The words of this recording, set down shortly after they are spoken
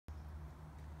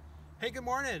Hey, good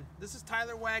morning. This is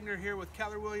Tyler Wagner here with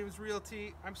Keller Williams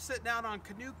Realty. I'm sitting out on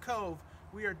Canoe Cove.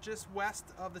 We are just west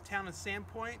of the town of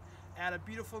Sandpoint at a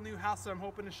beautiful new house that I'm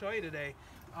hoping to show you today.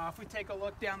 If we take a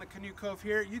look down the Canoe Cove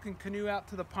here, you can canoe out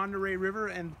to the Pend Oreille River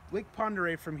and Lake Pend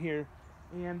Oreille from here.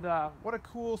 And what a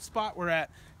cool spot we're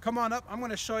at. Come on up, I'm going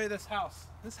to show you this house.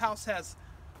 This house has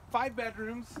 5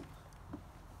 bedrooms,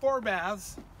 4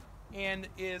 baths, and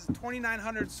is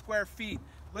 2,900 square feet.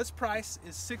 List price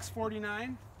is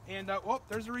 $649. And oh,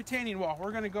 there's a retaining wall.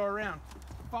 We're going to go around.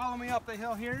 Follow me up the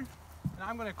hill here, and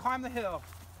I'm going to climb the hill.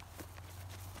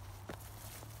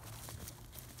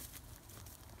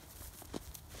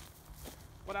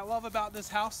 What I love about this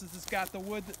house is it's got the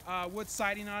wood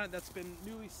siding on it that's been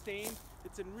newly stained.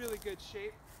 It's in really good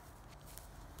shape.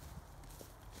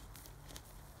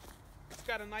 It's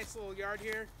got a nice little yard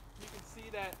here. You can see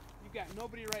that you've got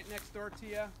nobody right next door to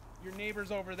you. Your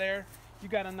neighbor's over there. You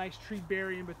got a nice tree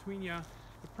barrier in between you.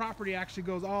 The property actually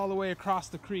goes all the way across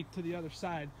the creek to the other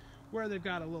side, where they've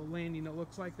got a little landing that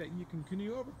looks like that you can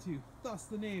canoe over to. Thus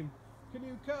the name,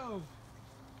 Canoe Cove.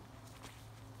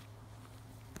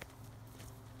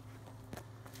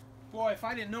 Boy, if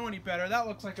I didn't know any better, that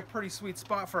looks like a pretty sweet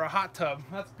spot for a hot tub.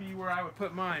 That's be where I would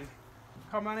put mine.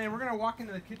 Come on in, we're gonna walk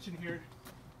into the kitchen here.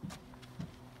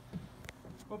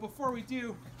 But before we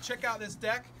do, check out this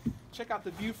deck. Check out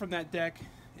the view from that deck.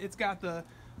 It's got the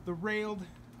railed,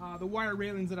 the wire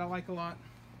railings that I like a lot,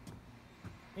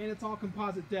 and it's all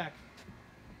composite deck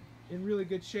in really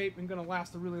good shape and gonna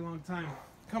last a really long time.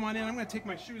 Come on in, I'm gonna take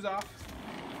my shoes off.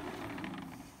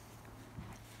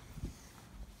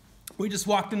 We just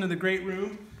walked into the great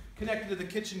room connected to the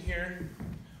kitchen here.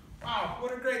 Wow,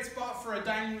 what a great spot for a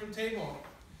dining room table.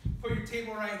 Put your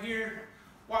table right here,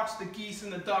 watch the geese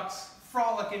and the ducks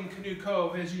frolic in Canoe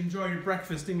Cove as you enjoy your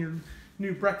breakfast in your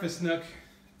new breakfast nook.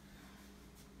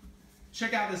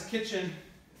 Check out this kitchen.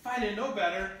 If I didn't know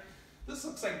better, this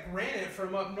looks like granite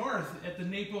from up north at the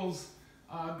Naples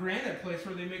granite place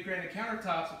where they make granite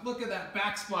countertops. Look at that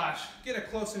backsplash. Get a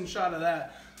close-in shot of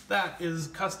that. That is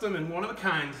custom and one of a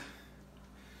kind.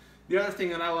 The other thing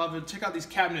that I love is check out these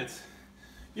cabinets.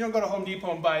 You don't go to Home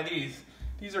Depot and buy these.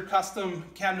 These are custom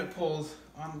cabinet pulls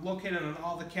located on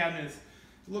all the cabinets.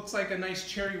 It looks like a nice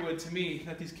cherry wood to me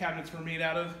that these cabinets were made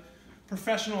out of.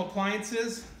 Professional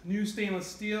appliances, new stainless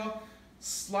steel,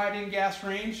 sliding gas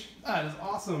range. That is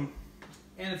awesome.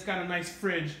 And it's got a nice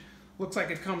fridge. Looks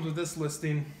like it comes with this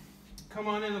listing. Come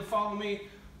on in and follow me.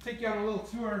 Take you on a little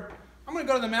tour. I'm gonna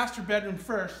go to the master bedroom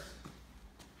first,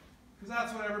 because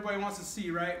that's what everybody wants to see,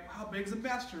 right? How big is the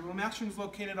master? Well, the master room is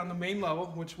located on the main level,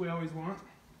 which we always want.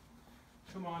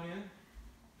 Come on in.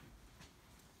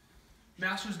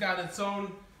 Master's got its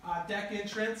own deck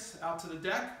entrance out to the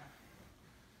deck.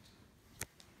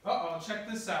 Uh-oh, check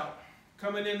this out.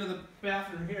 Coming into the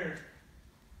bathroom here,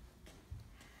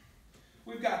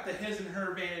 we've got the his and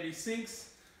her vanity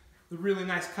sinks, the really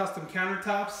nice custom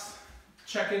countertops.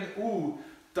 Check in, ooh,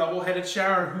 double-headed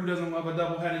shower. Who doesn't love a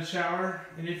double-headed shower?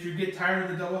 And if you get tired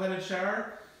of the double-headed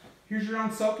shower, here's your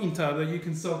own soaking tub that you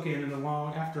can soak in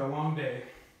after a long day.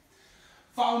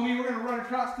 Follow me, we're gonna run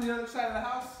across to the other side of the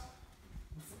house.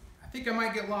 I think I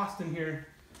might get lost in here.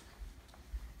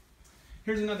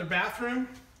 Here's another bathroom.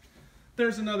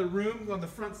 There's another room on the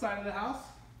front side of the house.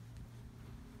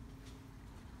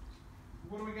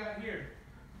 What do we got here?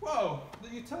 Whoa, the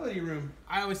utility room.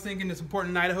 I always think it's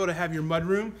important in Idaho to have your mud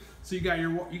room. So you got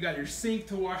your sink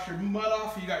to wash your mud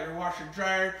off. You got your washer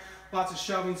dryer. Lots of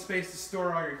shelving space to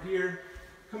store all your gear.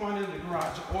 Come on into the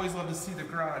garage. I always love to see the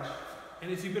garage. And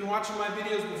if you've been watching my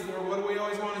videos before, what do we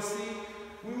always want to see?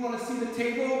 We want to see the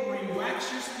table where you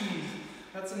wax your skis.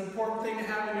 That's an important thing to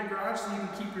have in your garage so you can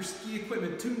keep your ski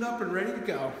equipment tuned up and ready to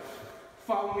go.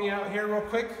 Follow me out here real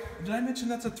quick. Did I mention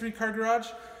that's a 3-car garage?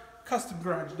 Custom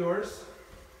garage doors.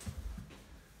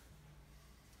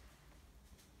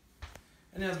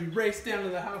 And as we race down to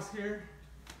the house here,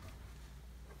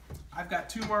 I've got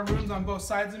 2 more rooms on both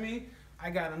sides of me. I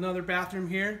got another bathroom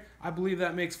here. I believe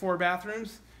that makes 4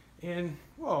 bathrooms. And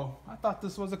whoa, I thought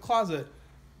this was a closet.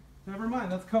 Never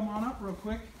mind, let's come on up real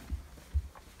quick.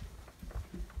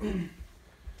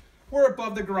 We're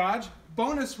above the garage.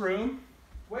 Bonus room.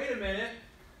 Wait a minute.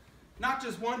 Not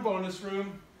just 1 bonus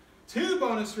room, 2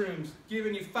 bonus rooms,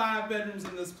 giving you 5 bedrooms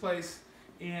in this place.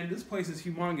 And this place is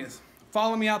humongous.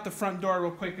 Follow me out the front door real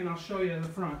quick and I'll show you the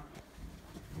front.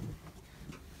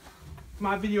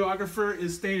 My videographer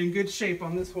is staying in good shape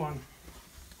on this one.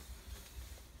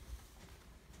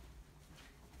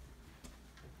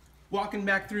 Walking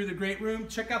back through the great room,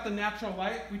 check out the natural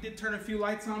light. We did turn a few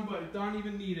lights on, but it don't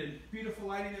even needed. Beautiful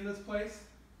lighting in this place.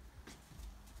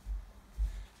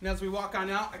 And as we walk on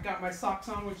out, I got my socks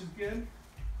on, which is good.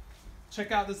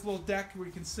 Check out this little deck where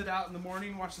you can sit out in the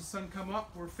morning, watch the sun come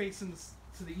up. We're facing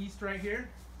to the east right here.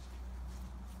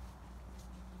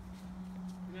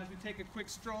 And as we take a quick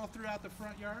stroll throughout the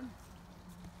front yard,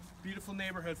 beautiful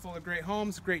neighborhood full of great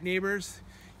homes, great neighbors.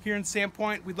 Here in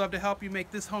Sandpoint, we'd love to help you make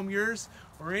this home yours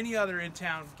or any other in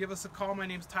town. Give us a call. My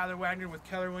name's Tyler Wagner with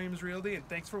Keller Williams Realty, and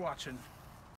thanks for watching.